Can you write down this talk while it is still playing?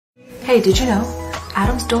Hey, did you know?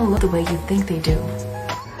 Atoms don't look the way you think they do.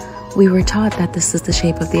 We were taught that this is the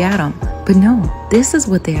shape of the atom, but no, this is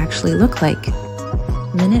what they actually look like.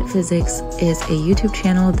 Minute Physics is a YouTube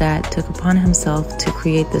channel that took upon himself to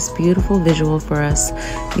create this beautiful visual for us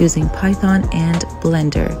using Python and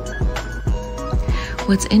Blender.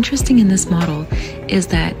 What's interesting in this model is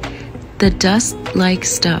that the dust-like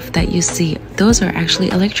stuff that you see, those are actually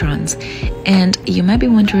electrons. And you might be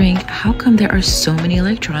wondering, how come there are so many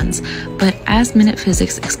electrons? But as Minute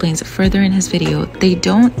Physics explains further in his video, they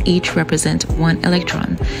don't each represent one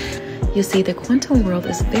electron. You see, the quantum world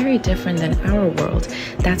is very different than our world.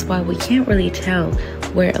 That's why we can't really tell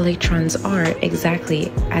where electrons are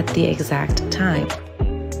exactly at the exact time.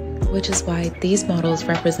 Which is why these models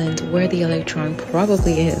represent where the electron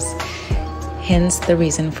probably is. Hence the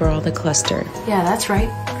reason for all the cluster. Yeah, that's right.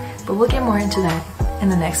 But we'll get more into that in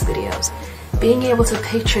the next videos. Being able to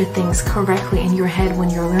picture things correctly in your head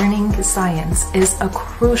when you're learning science is a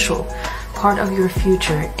crucial part of your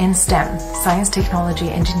future in STEM, science, technology,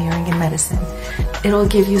 engineering, and medicine. It'll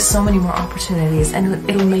give you so many more opportunities and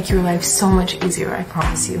it'll make your life so much easier, I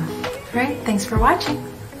promise you. Alright, thanks for watching.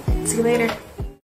 See you later.